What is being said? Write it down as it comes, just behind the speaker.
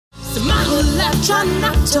Smile, laugh, try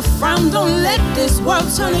not to frown. Don't let this world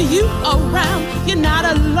turn you around. You're not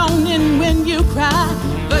alone in when you cry.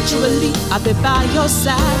 Virtually, I'll be by your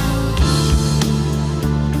side.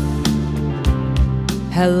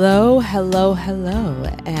 Hello, hello, hello,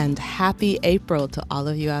 and happy April to all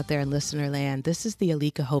of you out there in listener land. This is the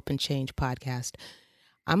Alika Hope and Change podcast.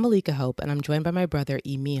 I'm Alika Hope, and I'm joined by my brother,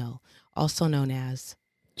 Emil, also known as...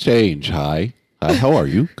 Change. Hi. Hi, how are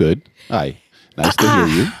you? Good. Hi. Nice to hear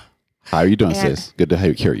you. How are you doing, sis? Good to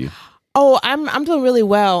hear you. Oh, I'm doing really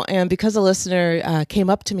well, and because a listener came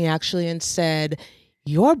up to me, actually, and said,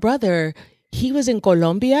 your brother, he was in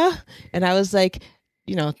Colombia? And I was like...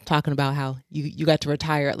 you know, talking about how you got to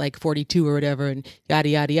retire at like 42 or whatever and yada,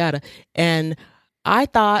 yada, yada. And I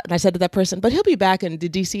thought, and I said to that person, but he'll be back in the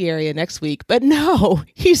DC area next week. But no,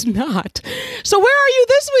 he's not. So where are you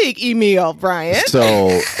this week, Emil, Brian? So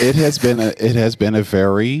it has been a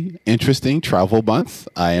very interesting travel month.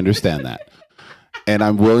 I understand that. And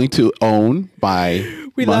I'm willing to own my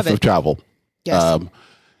month of travel. Yes.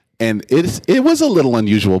 And it was a little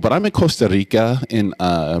unusual, but I'm in Costa Rica,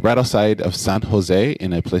 right outside of San Jose,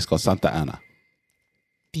 in a place called Santa Ana.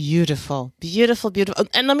 Beautiful, beautiful, beautiful.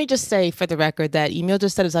 And let me just say for the record that Emil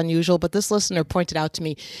just said it's unusual, but this listener pointed out to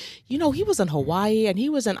me, you know, he was in Hawaii and he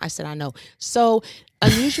was in, I said, I know. So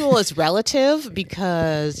unusual is relative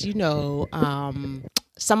because, you know,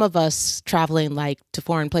 some of us traveling like to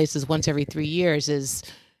foreign places once every 3 years is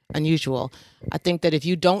unusual. I think that if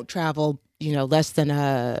you don't travel, you know, less than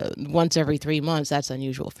once every 3 months, that's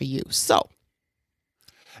unusual for you. So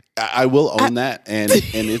I will own that, and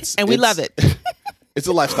it's and we love it. It's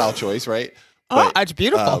a lifestyle choice, right? Oh, it's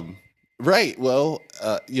beautiful, right? Well,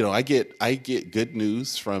 you know, I get good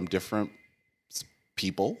news from different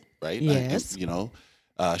people, right? Yes.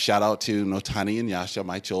 Shout out to Notani and Yasha,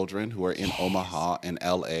 my children, who are in Omaha and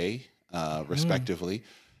LA, respectively.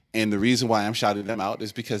 And the reason why I'm shouting them out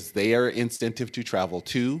is because they are incentive to travel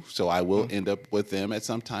too. So I will end up with them at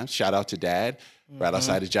some time. Shout out to Dad, right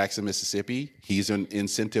outside of Jackson, Mississippi. He's an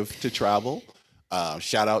incentive to travel.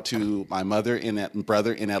 Shout out to my mother and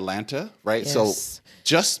brother in Atlanta, right? Yes. So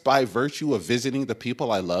just by virtue of visiting the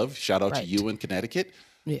people I love, shout out to you in Connecticut,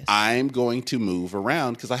 yes. I'm going to move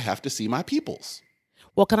around because I have to see my peoples.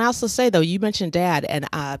 Well, can I also say, though, you mentioned Dad, and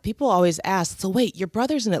people always ask, so wait, your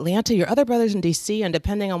brother's in Atlanta, your other brother's in D.C., and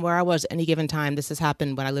depending on where I was at any given time, this has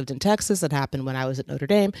happened when I lived in Texas, it happened when I was at Notre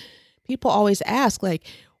Dame, people always ask, like,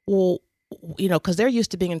 well, you know, because they're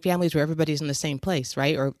used to being in families where everybody's in the same place,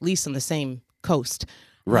 right, or at least on the same coast.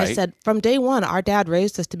 Right. I said, from day one, our dad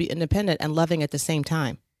raised us to be independent and loving at the same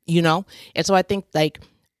time, you know? And so I think, like,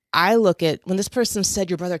 I look at, when this person said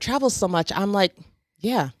your brother travels so much, I'm like,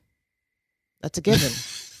 yeah. That's a given.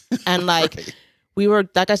 And like right. We were,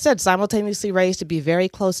 like I said, simultaneously raised to be very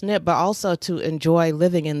close knit, but also to enjoy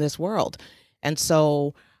living in this world. And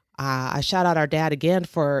so I shout out our dad again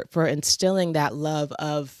for instilling that love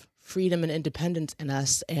of freedom and independence in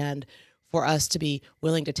us, and for us to be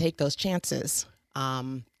willing to take those chances.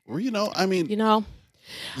 Well, you know, I mean,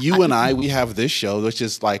 you and I, we have this show, which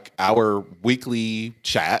is like our weekly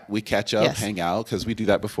chat. We catch up, hang out, because we do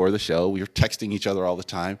that before the show. We're texting each other all the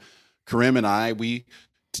time. Karim and I, we,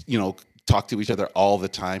 you know, talk to each other all the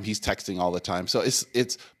time. He's texting all the time. So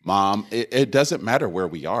it's Mom, it doesn't matter where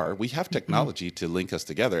we are. We have technology to link us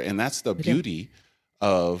together. And that's the beauty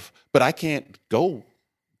of, but I can't go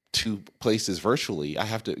to places virtually. I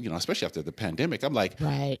have to, you know, especially after the pandemic, I'm like,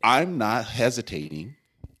 I'm not hesitating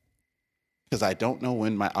because I don't know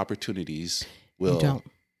when my opportunities will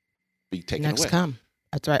be taken away. Come.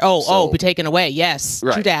 That's right. Be taken away. Yes.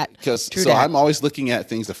 Right. True that. Because I'm always looking at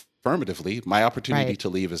things affirmatively. My opportunity to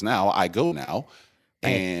leave is now. I go now. Right.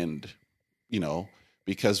 And, you know,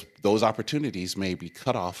 because those opportunities may be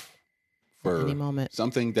cut off for any moment.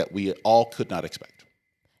 Something that we all could not expect.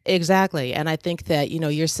 Exactly. And I think that, you know,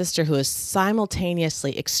 your sister, who is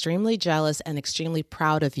simultaneously extremely jealous and extremely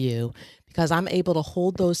proud of you, because I'm able to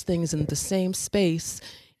hold those things in the same space,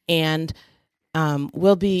 and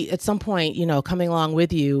will be at some point, you know, coming along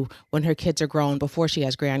with you when her kids are grown, before she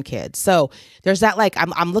has grandkids. So there's that, like,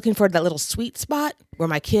 I'm looking for that little sweet spot where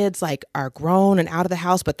my kids like are grown and out of the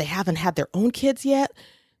house, but they haven't had their own kids yet.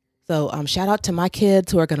 So shout out to my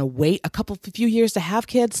kids who are going to wait a few years to have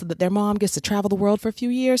kids so that their mom gets to travel the world for a few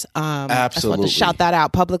years. Absolutely. I just want to shout that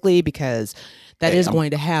out publicly because that is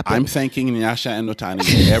going to happen. I'm thanking Nyasha and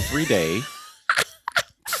Notani every day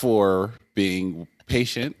for being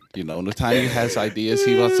patient. You know, Notani has ideas.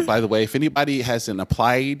 He wants to, by the way, if anybody has an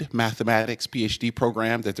applied mathematics PhD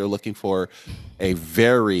program that they're looking for a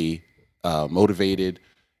very motivated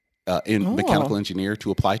mechanical engineer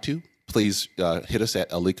to apply to, please hit us at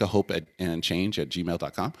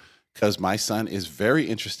alikahopeandchange@gmail.com, because my son is very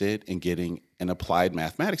interested in getting an applied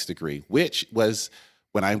mathematics degree, which was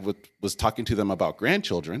when I was talking to them about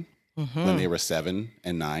grandchildren when they were 7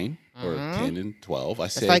 and 9 or 10 and 12. I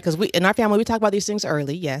said, because in our family, we talk about these things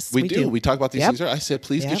early. Yes, we do. We talk about these things early. I said,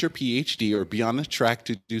 please get your PhD or be on the track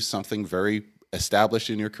to do something very established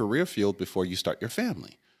in your career field before you start your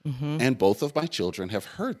family. And both of my children have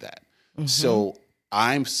heard that. So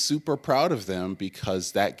I'm super proud of them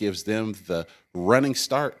because that gives them the running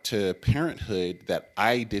start to parenthood that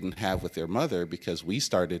I didn't have with their mother because we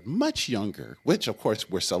started much younger, which of course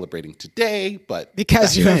we're celebrating today, but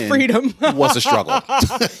because you have freedom was a struggle.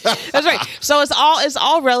 That's right. So it's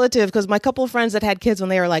all relative because my couple of friends that had kids when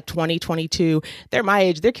they were like 20, 22, they're my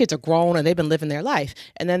age, their kids are grown and they've been living their life.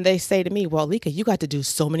 And then they say to me, well, Lika, you got to do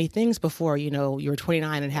so many things before, you were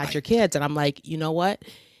 29 and had your kids. And I'm like, you know what?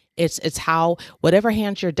 It's how, whatever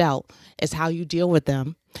hand you're dealt, is how you deal with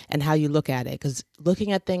them and how you look at it. Because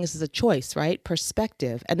looking at things is a choice, right?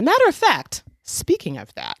 Perspective. And a matter of fact, speaking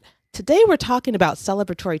of that, today we're talking about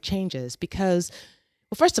celebratory changes because,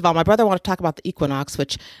 well, first of all, my brother wanted to talk about the equinox,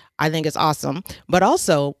 which I think is awesome. But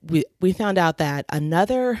also, we found out that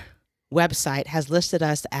another website has listed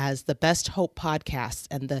us as the Best Hope podcast.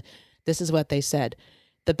 And this is what they said.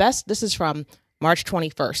 This is from March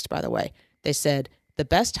 21st, by the way. They said, the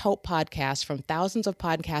Best Hope podcast from thousands of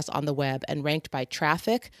podcasts on the web and ranked by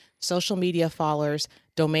traffic, social media followers,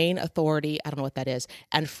 domain authority, I don't know what that is,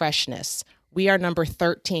 and freshness. We are number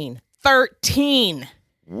 13. 13!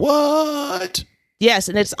 What? Yes,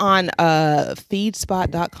 and it's on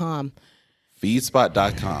feedspot.com.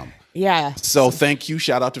 Feedspot.com. Yeah. So thank you.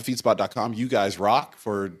 Shout out to feedspot.com. You guys rock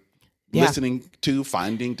for listening to,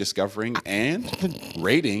 finding, discovering, and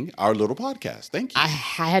rating our little podcast. Thank you. I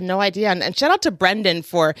had no idea. And shout out to Brendan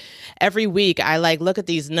for every week. I look at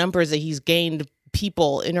these numbers that he's gained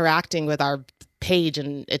people interacting with our page,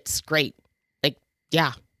 and it's great.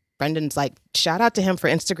 Brendan's shout out to him for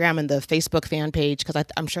Instagram and the Facebook fan page, because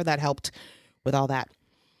I'm sure that helped with all that.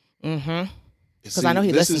 Because I know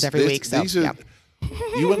he listens every week. So,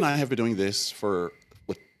 you and I have been doing this for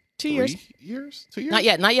 2 years. 3 years? 2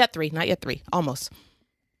 years? Not yet 3. Almost.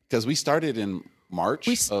 Because we started in March.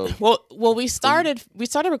 We started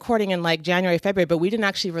recording in January, February, but we didn't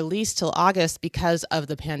actually release till August because of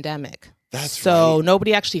the pandemic. That's so right.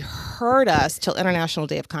 Nobody actually heard us till International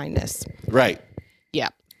Day of Kindness. Right. Yeah.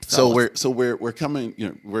 So we're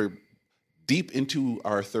coming. We're deep into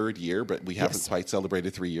our 3rd year, but we haven't quite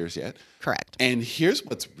celebrated 3 years yet. Correct. And here's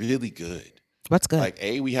what's really good. What's good?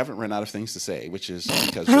 We haven't run out of things to say, which is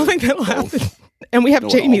because I don't think that'll happen. And we have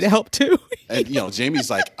Jamie to help too. And Jamie's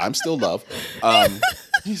like, I'm still love.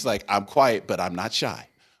 He's like, I'm quiet, but I'm not shy.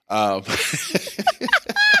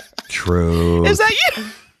 Truth. Is that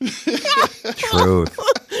you? Truth.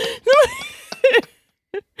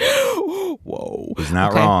 Whoa. He's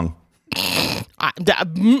not wrong.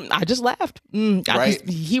 I just laughed. Right.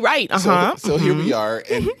 He right. So here we are,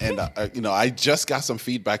 and I just got some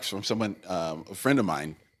feedback from someone, a friend of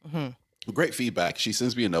mine. Great feedback. She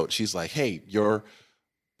sends me a note. She's like, "Hey, your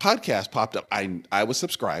podcast popped up. I was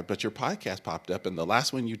subscribed, but your podcast popped up, and the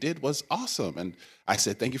last one you did was awesome." And I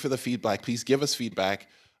said, "Thank you for the feedback. Please give us feedback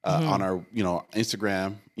on our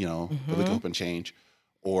Instagram, Lika Hope and Change,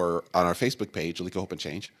 or on our Facebook page, Lika Hope and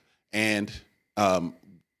Change." And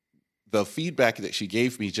the feedback that she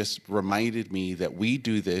gave me just reminded me that we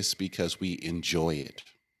do this because we enjoy it.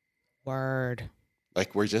 Word.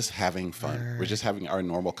 We're just having fun. Word. We're just having our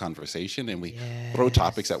normal conversation, and we throw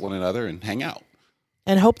topics at one another and hang out.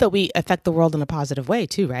 And hope that we affect the world in a positive way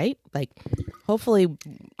too, right? Hopefully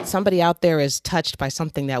somebody out there is touched by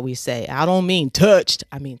something that we say. I don't mean touched.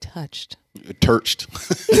 I mean touched. Turched.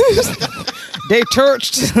 They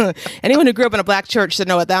churched. Anyone who grew up in a black church should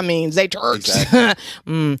know what that means. They churched.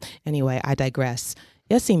 Exactly. Anyway, I digress.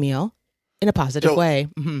 Yes, Emil, in a positive way.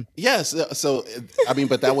 Mm-hmm. Yes. So,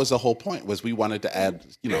 but that was the whole point, was we wanted to add,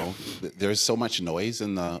 there's so much noise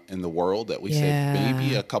in the world that we said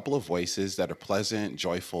maybe a couple of voices that are pleasant,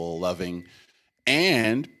 joyful, loving,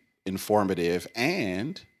 and informative,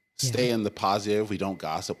 and stay in the positive. We don't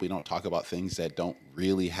gossip. We don't talk about things that don't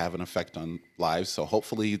really have an effect on lives. So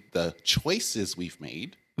hopefully the choices we've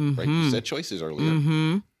made, right? You said choices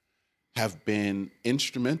earlier, have been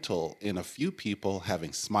instrumental in a few people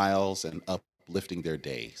having smiles and uplifting their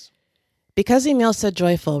days. Because Emil said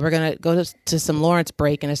joyful, we're going to go to some Lawrence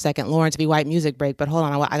break in a second. Lawrence Be White music break. But hold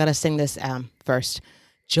on, I got to sing this first.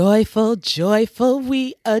 Joyful, joyful,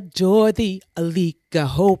 we adore the Lika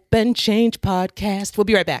Hope and Change podcast. We'll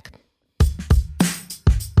be right back.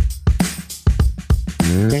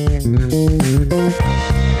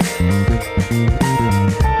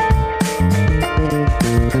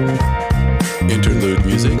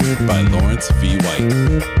 Lawrence V. White.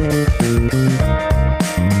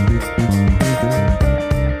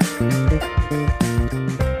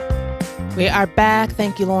 We are back.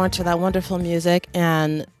 Thank you, Lawrence, for that wonderful music.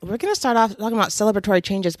 And we're going to start off talking about celebratory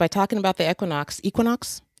changes by talking about the equinox.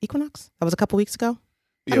 Equinox? That was a couple weeks ago?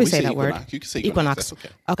 How do we say that equinox. word? You can say equinox. That's okay.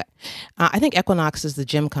 Okay. I think Equinox is the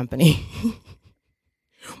gym company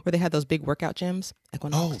where they had those big workout gyms.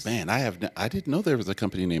 Equinox. Oh, man. I didn't know there was a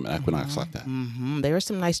company named Equinox like that. Mm-hmm. There were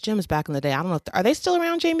some nice gyms back in the day. I don't know. Are they still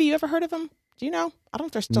around, Jamie? You ever heard of them? Do you know? I don't know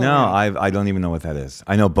if they're still around. I don't even know what that is.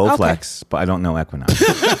 I know Bowflex, but I don't know Equinox.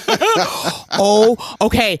 Oh,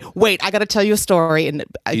 okay. Wait, I got to tell you a story. And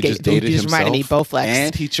He just dated himself. Reminded me, Bowflex.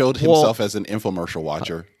 And he showed himself as an infomercial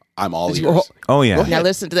watcher. I'm all ears. Oh, yeah. Now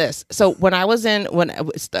listen to this. So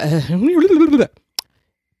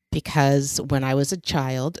because when I was a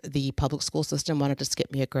child, the public school system wanted to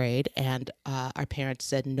skip me a grade, and our parents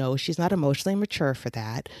said, no, she's not emotionally mature for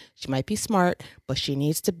that. She might be smart, but she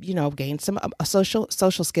needs to, gain some social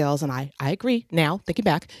skills. And I agree now, thinking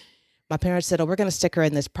back. My parents said, we're going to stick her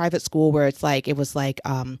in this private school where it was like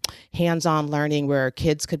hands-on learning where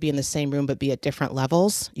kids could be in the same room but be at different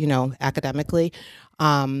levels, academically.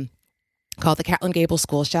 Called the Catlin Gable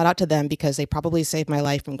School. Shout out to them because they probably saved my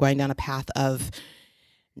life from going down a path of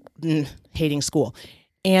hating school.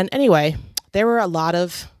 And anyway, there were a lot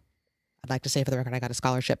of, I'd like to say for the record, I got a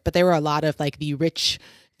scholarship, but there were a lot of like the rich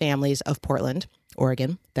families of Portland,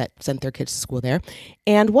 Oregon, that sent their kids to school there.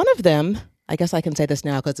 And one of them, I guess I can say this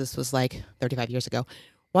now because this was like 35 years ago.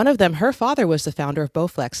 One of them, her father was the founder of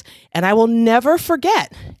Bowflex. And I will never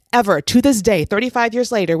forget, ever, to this day, 35 years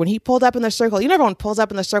later, when he pulled up in the circle. Everyone pulls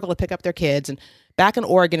up in the circle to pick up their kids. And back in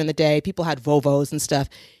Oregon in the day, people had Volvos and stuff.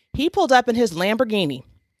 He pulled up in his Lamborghini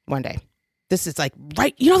one day. This is like,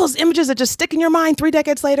 right, those images that just stick in your mind 3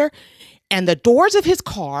 decades later? And the doors of his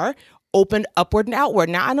car opened upward and outward.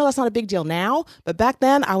 Now, I know that's not a big deal now, but back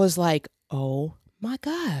then I was like, oh my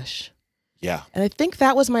gosh. Yeah. And I think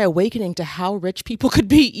that was my awakening to how rich people could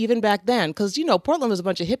be even back then. Because, Portland was a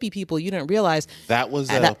bunch of hippie people. You didn't realize. That was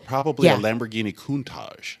probably a Lamborghini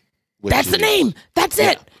Countach. That's the name. That's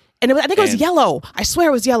it. And I think it was yellow. I swear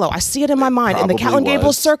it was yellow. I see it in my mind. And the Catlin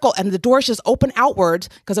Gable circle and the doors just open outwards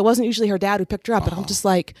because it wasn't usually her dad who picked her up. And I'm just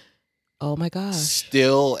like, oh my gosh.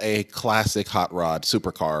 Still a classic hot rod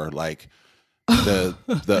supercar. Like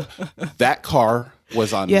that car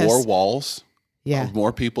was on more walls. Yeah.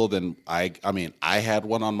 More people than I had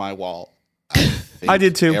one on my wall. I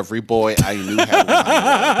did too. Every boy I knew had one on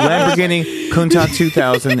my wall. Lamborghini Countach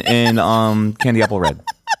 2000 in candy apple red.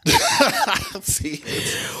 See,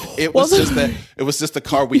 it was just the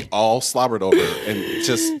car we all slobbered over, and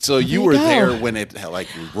just so you were there when it like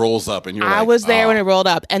rolls up, and I was there when it rolled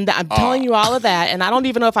up, and I'm telling you all of that, and I don't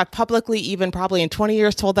even know if I publicly even probably in 20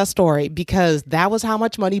 years told that story because that was how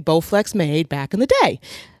much money Bowflex made back in the day.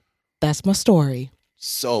 That's my story.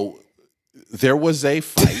 So there was a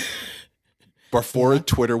fight before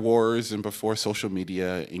Twitter wars and before social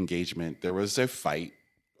media engagement. There was a fight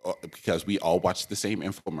because we all watched the same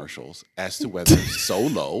infomercials as to whether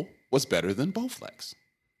Solo was better than Bowflex.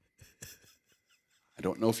 I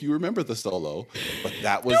don't know if you remember the Solo, but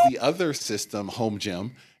that was the other system, home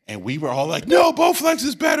gym. And we were all like, no, Bowflex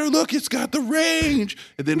is better. Look, it's got the range.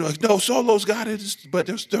 And then like, no, Solo's got it, but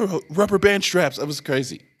there's the rubber band straps. It was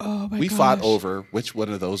crazy. Oh, my We gosh. fought over which one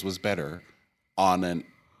of those was better on an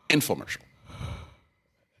infomercial.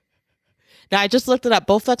 Now, I just looked it up.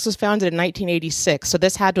 Bowflex was founded in 1986. So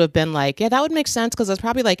this had to have been like, that would make sense because it's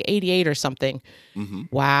probably like 88 or something. Mm-hmm.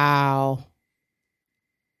 Wow.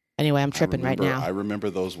 Anyway, I'm tripping right now. I remember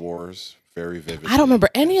those wars very vividly. I don't remember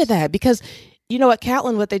any of that because, at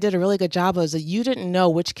Catlin, what they did a really good job of is that you didn't know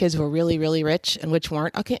which kids were really, really rich and which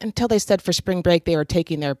weren't. Okay, until they said for spring break they were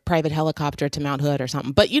taking their private helicopter to Mount Hood or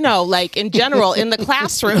something. But, like in general, in the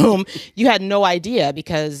classroom, you had no idea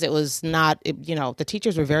because it was not, the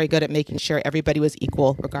teachers were very good at making sure everybody was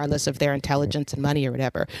equal, regardless of their intelligence and money or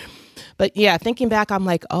whatever. But yeah, thinking back, I'm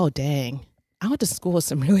like, oh, dang, I went to school with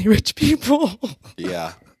some really rich people.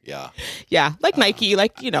 Yeah. Yeah, like Nike,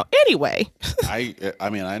 anyway. I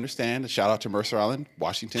understand. Shout out to Mercer Island,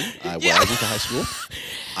 Washington, where I went to high school.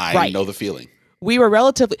 I know the feeling. We were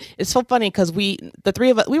it's so funny because the three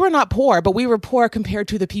of us, we were not poor, but we were poor compared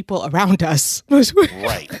to the people around us.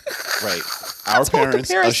 Right. Our parents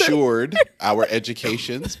assured our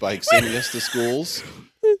educations by sending us to schools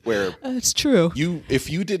where it's true. If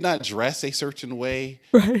you did not dress a certain way,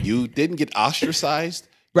 right. You didn't get ostracized.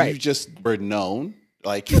 Right. You just were known.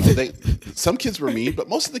 Like, some kids were mean, but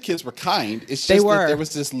most of the kids were kind. It's just that there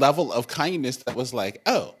was this level of kindness that was like,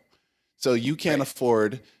 oh, so you can't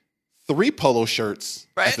afford 3 polo shirts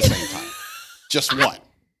at the same time. Just one.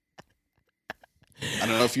 I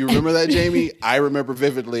don't know if you remember that, Jamie. I remember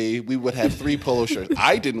vividly. We would have 3 polo shirts.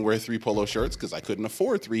 I didn't wear 3 polo shirts because I couldn't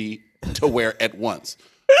afford 3 to wear at once.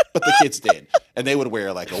 But the kids did. And they would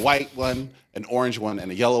wear like a white one, an orange one,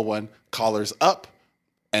 and a yellow one, collars up.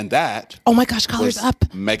 And that oh my gosh, collars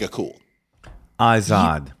up. Mega cool.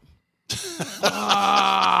 Azad.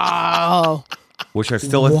 Oh. Which are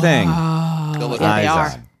still a thing. Yeah, they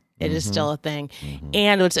are. It is still a thing.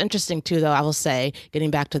 And what's interesting, too, though, I will say,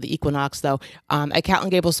 getting back to the equinox, though, at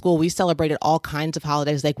Catlin Gable School, we celebrated all kinds of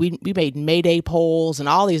holidays. Like, we made May Day polls and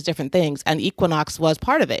all these different things, and equinox was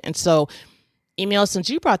part of it. And so, Emil, since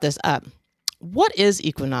you brought this up, what is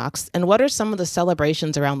equinox, and what are some of the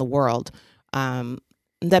celebrations around the world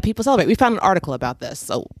that people celebrate? We found an article about this.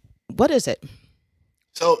 So, what is it?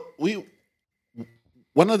 So,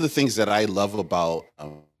 one of the things that I love about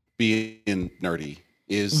being nerdy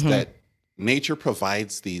is that nature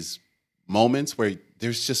provides these moments where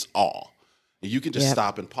there's just awe. You can just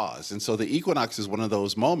stop and pause. And so the equinox is one of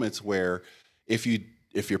those moments where if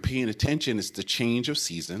you're paying attention, it's the change of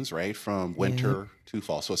seasons, right? From winter to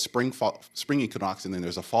fall. So a spring equinox, and then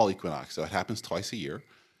there's a fall equinox. So it happens twice a year.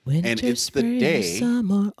 Winter, and it's spring, the day,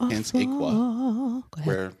 summer, hence equa,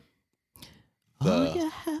 where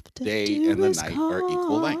the day and the night are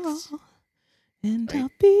equal lengths. And, right?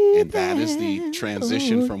 And that is the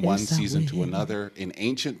transition from one season to another. In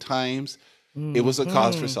ancient times, it was a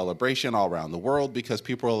cause for celebration all around the world because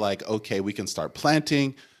people are like, okay, we can start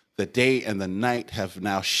planting. The day and the night have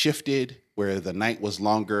now shifted, where the night was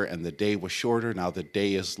longer and the day was shorter. Now the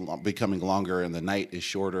day is becoming longer and the night is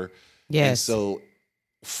shorter. Yes. And so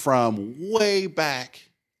from way back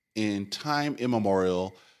in time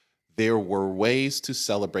immemorial, there were ways to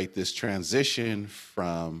celebrate this transition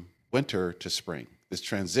from winter to spring, this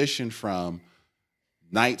transition from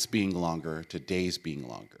nights being longer to days being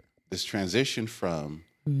longer, this transition from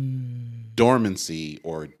dormancy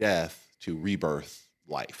or death to rebirth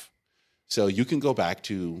life. So you can go back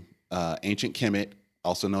to ancient Kemet,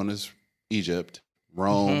 also known as Egypt.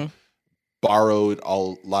 Rome borrowed a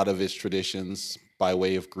lot of its traditions by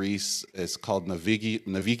way of Greece. It's called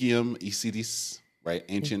Navigium Isidis, right?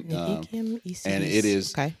 Ancient, and it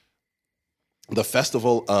is the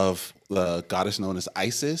festival of the goddess known as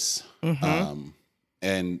Isis,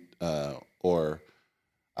 or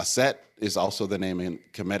Aset is also the name in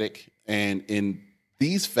Kemetic. And in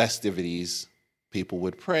these festivities, people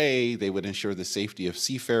would pray. They would ensure the safety of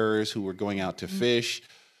seafarers who were going out to fish,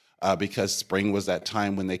 because spring was that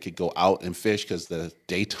time when they could go out and fish because the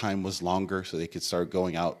daytime was longer, so they could start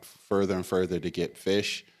going out further and further to get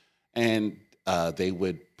fish. And they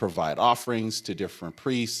would provide offerings to different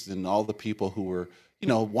priests and all the people who were,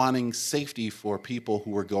 wanting safety for people who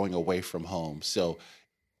were going away from home. So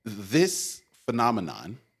this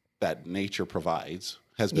phenomenon that nature provides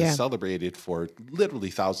has been celebrated for literally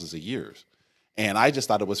thousands of years. And I just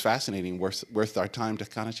thought it was fascinating, worth our time to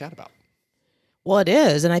kind of chat about. Well, it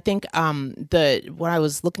is. And I think when I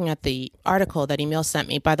was looking at the article that Emil sent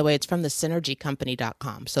me, by the way, it's from the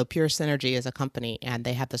synergycompany.com. So Pure Synergy is a company, and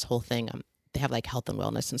they have this whole thing. They have like health and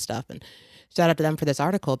wellness and stuff. And shout out to them for this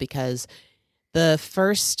article, because the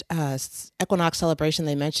first equinox celebration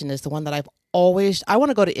they mentioned is the one that I want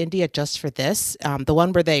to go to India just for this. The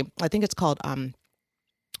one where I think it's called,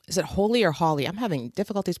 is it Holi or Holly? I'm having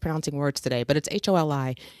difficulties pronouncing words today, but it's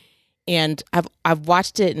Holi. And I've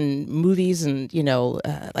watched it in movies and,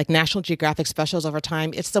 like National Geographic specials over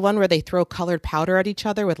time. It's the one where they throw colored powder at each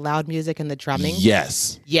other with loud music and the drumming.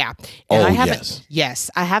 Yes. Yeah. And I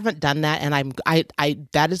haven't done that. And I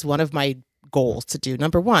that is one of my goals to do.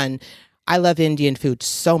 Number one, I love Indian food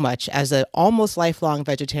so much. As an almost lifelong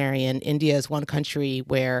vegetarian, India is one country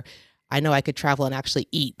where I know I could travel and actually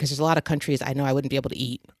eat, because there's a lot of countries I know I wouldn't be able to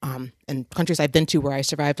eat, and countries I've been to where I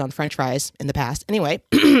survived on French fries in the past. Anyway,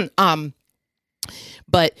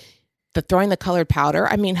 but the throwing the colored powder,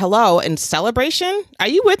 I mean, hello, and celebration. Are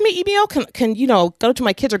you with me, Emil? Can go to,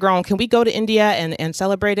 my kids are grown. Can we go to India and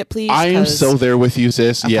celebrate it, please? I am so there with you,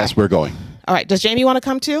 sis. Okay. Yes, we're going. All right. Does Jamie want to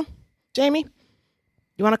come too? Jamie,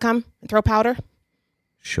 you want to come and throw powder?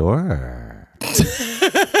 Sure.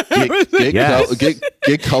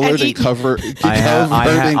 Get colored and cover.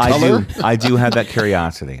 I do have that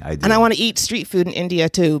curiosity. I do. And I want to eat street food in India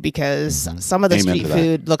too, because some of the street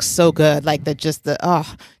food looks so good. Like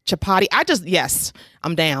chapati. Yes,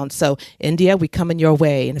 I'm down. So India, we coming your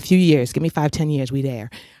way in a few years. Give me 5-10 years. We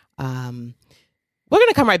there. We're going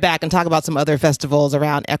to come right back and talk about some other festivals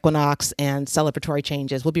around equinox and celebratory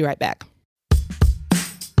changes. We'll be right back.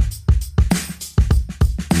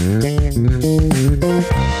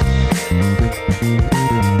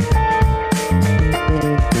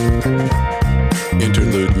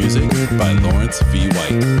 Interlude music by by Lawrence V.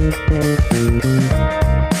 White.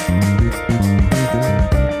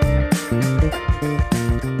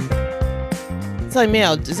 So,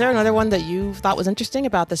 Emil, is there another one that you thought was interesting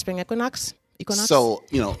about the spring equinox? So,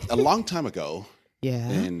 a long time ago, yeah,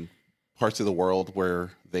 in parts of the world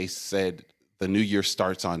where they said the new year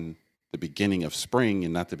starts on the beginning of spring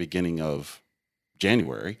and not the beginning of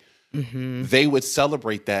January, they would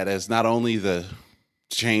celebrate that as not only the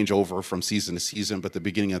change over from season to season, but the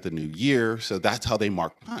beginning of the new year. So that's how they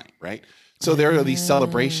mark time, right? So there are these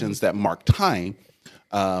celebrations that mark time,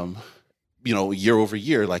 year over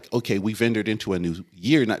year. Like, okay, we've entered into a new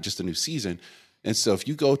year, not just a new season. And so if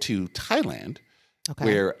you go to Thailand,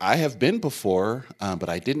 where I have been before, but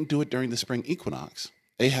I didn't do it during the spring equinox,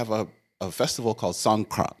 they have a festival called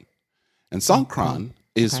Songkran. And Songkran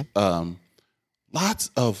is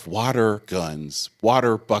lots of water guns,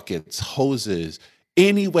 water buckets, hoses,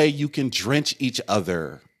 any way you can drench each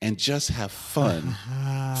other and just have fun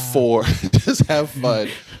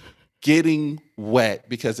getting wet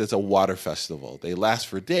because it's a water festival. They last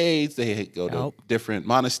for days. They go to different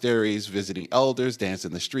monasteries, visiting elders, dance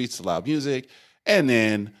in the streets to loud music, and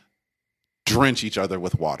then drench each other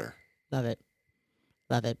with water. Love it.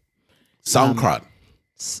 Love it. Songkran.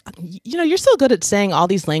 You're so good at saying all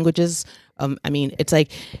these languages. It's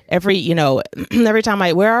like every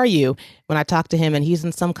time where are you? When I talk to him and he's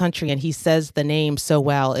in some country and he says the name so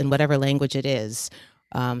well in whatever language it is.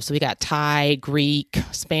 So we got Thai, Greek,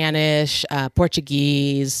 Spanish,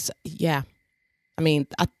 Portuguese. Yeah.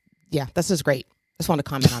 This is great. I just want to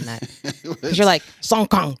comment on that. Because you're like, Song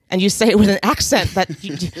Kong, and you say it with an accent that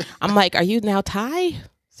I'm like, are you now Thai?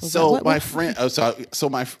 My friend,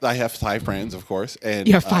 I have Thai friends, of course, and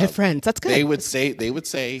you have 5 friends. That's good. They would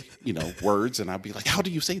say, words, and I'd be like, "How do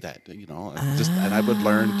you say that?" And I would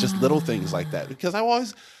learn just little things like that because I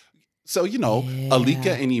always. So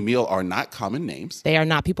Alika and Emil are not common names. They are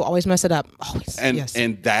not. People always mess it up. Always.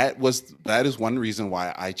 And that is one reason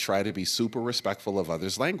why I try to be super respectful of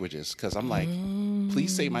others' languages because I'm like,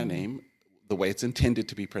 please say my name the way it's intended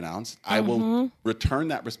to be pronounced. I will return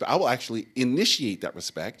that respect. I will actually initiate that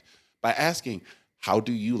respect by asking, how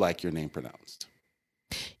do you like your name pronounced?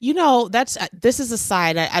 This is a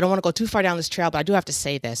side. I don't want to go too far down this trail, but I do have to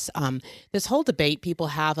say this. This whole debate people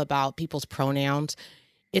have about people's pronouns,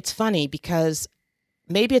 it's funny because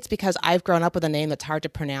maybe it's because I've grown up with a name that's hard to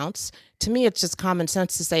pronounce. To me, it's just common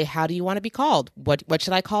sense to say, how do you want to be called? What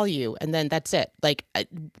should I call you? And then that's it. Like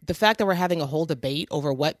the fact that we're having a whole debate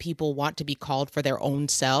over what people want to be called for their own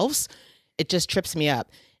selves, it just trips me up.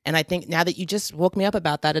 And I think now that you just woke me up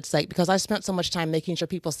about that, it's like, because I spent so much time making sure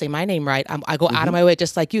people say my name right, I go out of my way,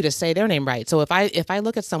 just like you, to say their name right. So if I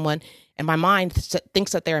look at someone and my mind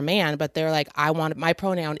thinks that they're a man, but they're like, my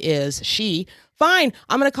pronoun is she, fine,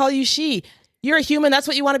 I'm going to call you she. You're a human. That's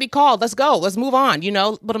what you want to be called. Let's go. Let's move on. You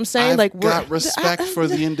know what I'm saying? I've got respect for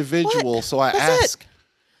the individual. What? So I ask.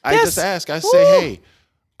 I say, hey,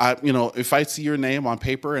 if I see your name on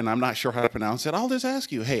paper and I'm not sure how to pronounce it, I'll just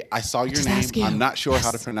ask you, hey, I saw your name. I'm not sure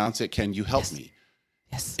how to pronounce it. Can you help me?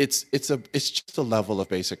 Yes. It's just a level of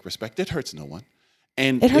basic respect. It hurts no one.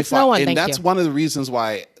 And it hurts no one. And that's one of the reasons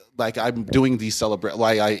why, like, I'm doing these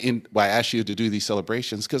why I asked you to do these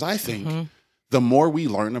celebrations, because I think the more we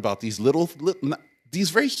learn about these these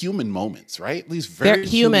very human moments, right? These very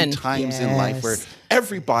human times in life where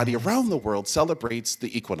everybody around the world celebrates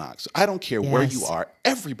the equinox. I don't care where you are.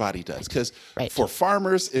 Everybody does. Because for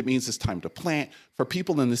farmers, it means it's time to plant. For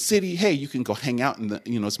people in the city, hey, you can go hang out in the,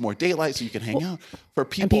 it's more daylight, so you can hang out. For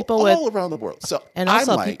people all around the world. So and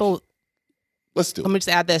also I'm people. Let's do it. Let me just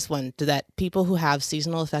add this one to that. People who have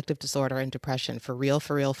seasonal affective disorder and depression, for real.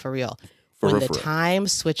 When the time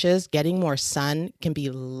switches, getting more sun can be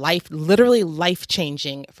literally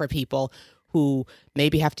life-changing for people who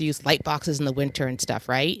maybe have to use light boxes in the winter and stuff,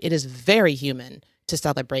 right? It is very human to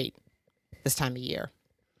celebrate this time of year.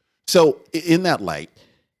 So in that light.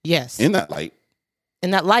 Yes. In that light. I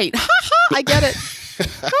get it. In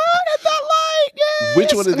that light, yes.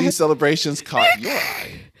 Which one of these celebrations caught your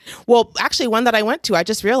eye? Well, actually, one that I went to, I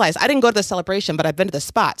just realized I didn't go to the celebration, but I've been to the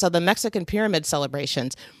spot. So the Mexican pyramid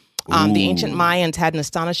celebrations. The ancient Mayans had an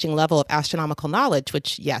astonishing level of astronomical knowledge,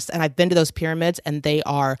 and I've been to those pyramids and they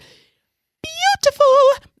are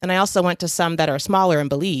beautiful. And I also went to some that are smaller in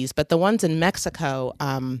Belize, but the ones in Mexico,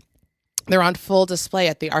 they're on full display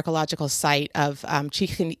at the archaeological site of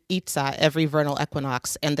Chichen Itza every vernal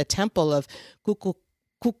equinox, and the temple of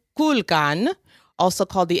Kukulkan, also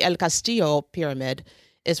called the El Castillo Pyramid,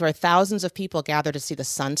 is where thousands of people gather to see the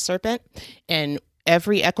sun serpent. And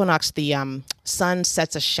every equinox, the sun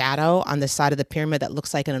sets a shadow on the side of the pyramid that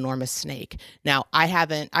looks like an enormous snake. Now,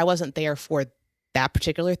 I wasn't there for that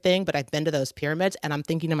particular thing, but I've been to those pyramids, and I'm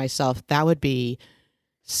thinking to myself, that would be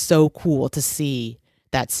so cool to see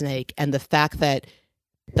that snake. And the fact that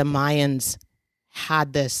the Mayans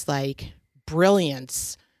had this like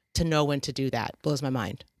brilliance to know when to do that blows my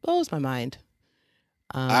mind.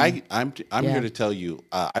 I'm here to tell you,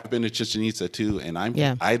 I've been to Chichen Itza too, and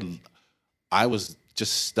I was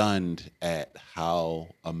just stunned at how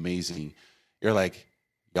amazing. You're like,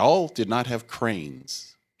 y'all did not have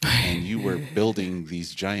cranes, and you were building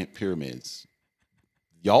these giant pyramids.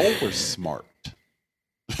 Y'all were smart.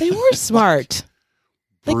 They were smart.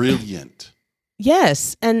 Brilliant.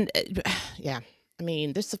 Yes, and I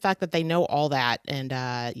mean, just the fact that they know all that, and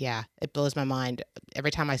it blows my mind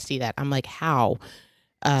every time I see that. I'm like, how?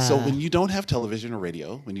 So when you don't have television or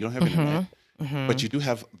radio, when you don't have internet, but you do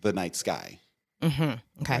have the night sky, okay,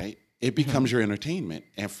 right? It becomes your entertainment.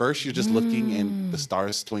 And first you're just looking and the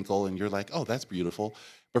stars twinkle and you're like, oh, that's beautiful.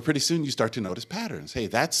 But pretty soon you start to notice patterns. Hey,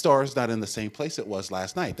 that star is not in the same place it was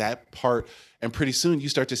last night. That part, and pretty soon you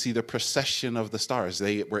start to see the procession of the stars.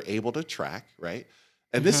 They were able to track, right?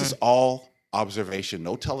 And this is all observation,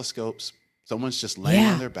 no telescopes. Someone's just laying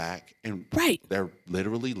on their back and they're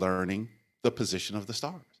literally learning the position of the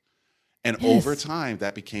stars. And over time,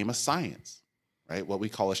 that became a science, right? What we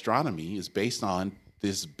call astronomy is based on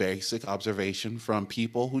this basic observation from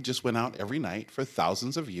people who just went out every night for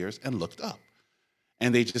thousands of years and looked up.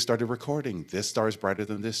 And they just started recording, this star is brighter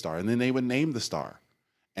than this star. And then they would name the star.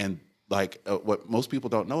 And like what most people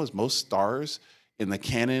don't know is most stars in the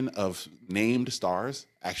canon of named stars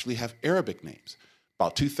actually have Arabic names.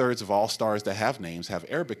 About 2/3 of all stars that have names have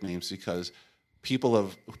Arabic names because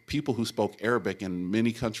people who spoke Arabic in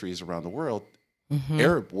many countries around the world,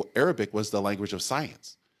 Arabic was the language of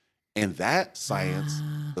science. And that science,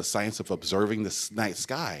 the science of observing the night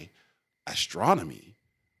sky, astronomy,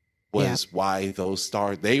 was why those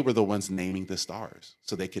stars, they were the ones naming the stars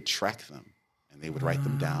so they could track them and they would write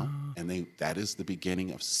them down. And that is the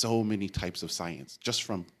beginning of so many types of science just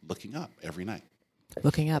from looking up every night.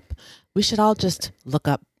 Looking up. We should all just look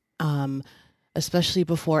up, especially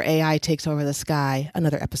before AI takes over the sky,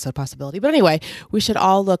 another episode possibility. But anyway, we should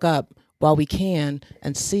all look up while we can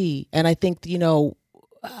and see. And I think,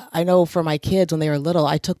 I know for my kids when they were little,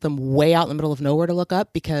 I took them way out in the middle of nowhere to look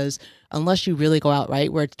up because unless you really go out,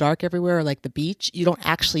 right, where it's dark everywhere, or like the beach, you don't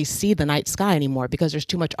actually see the night sky anymore because there's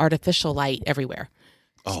too much artificial light everywhere.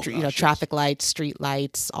 Traffic lights, street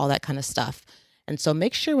lights, all that kind of stuff. And so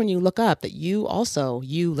make sure when you look up that you also,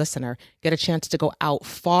 you listener, get a chance to go out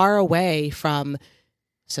far away from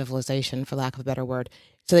civilization, for lack of a better word,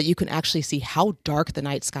 so that you can actually see how dark the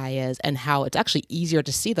night sky is and how it's actually easier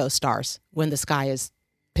to see those stars when the sky is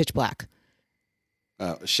pitch black.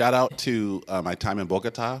 Shout out to my time in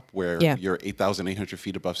Bogota, where you're 8,800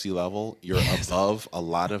 feet above sea level. You're above a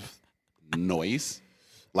lot of noise,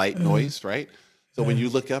 light noise, right? So when you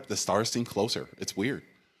look up, the stars seem closer. It's weird.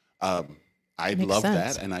 I love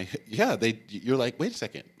that. And you're like, wait a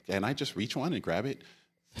second, can I just reach one and grab it?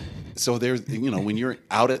 So there's, when you're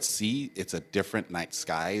out at sea, it's a different night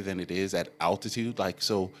sky than it is at altitude.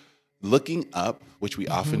 Looking up, which we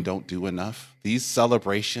often don't do enough, these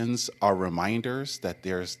celebrations are reminders that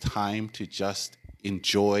there's time to just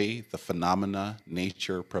enjoy the phenomena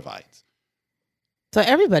nature provides. So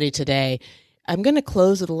everybody today, I'm going to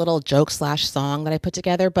close with a little joke/song that I put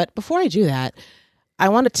together. But before I do that, I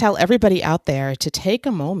want to tell everybody out there to take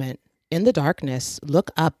a moment in the darkness,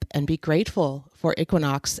 look up and be grateful for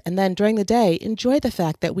equinox. And then during the day, enjoy the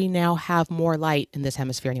fact that we now have more light in this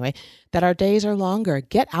hemisphere anyway, that our days are longer.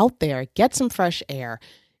 Get out there, get some fresh air.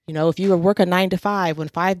 If you work a 9 to 5, when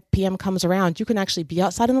 5 p.m. comes around, you can actually be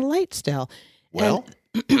outside in the light still. Well,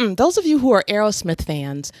 and those of you who are Aerosmith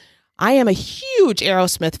fans, I am a huge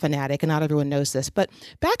Aerosmith fanatic, and not everyone knows this, but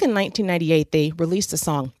back in 1998, they released a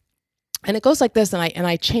song, and it goes like this, and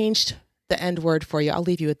I changed the end word for you. I'll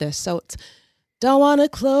leave you with this. So it's, don't want to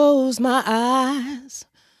close my eyes,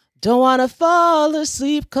 don't want to fall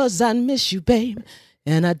asleep 'cause I miss you, babe,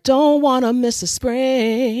 and I don't want to miss a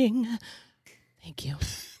spring. Thank you.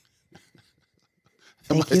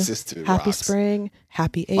 Thank my you. Sister happy rocks. Spring,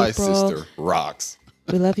 happy April. My sister rocks.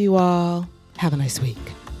 We love you all. Have a nice week.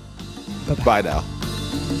 Bye-bye. Bye now.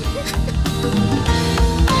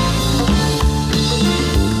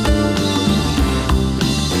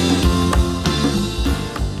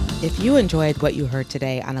 If you enjoyed what you heard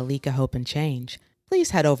today on Alika Hope and Change,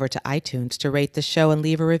 please head over to iTunes to rate the show and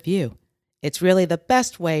leave a review. It's really the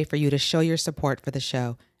best way for you to show your support for the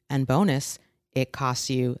show. And bonus, it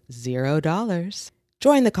costs you $0.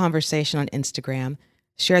 Join the conversation on Instagram,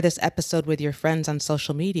 share this episode with your friends on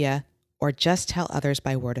social media, or just tell others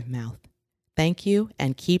by word of mouth. Thank you,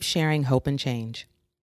 and keep sharing hope and change.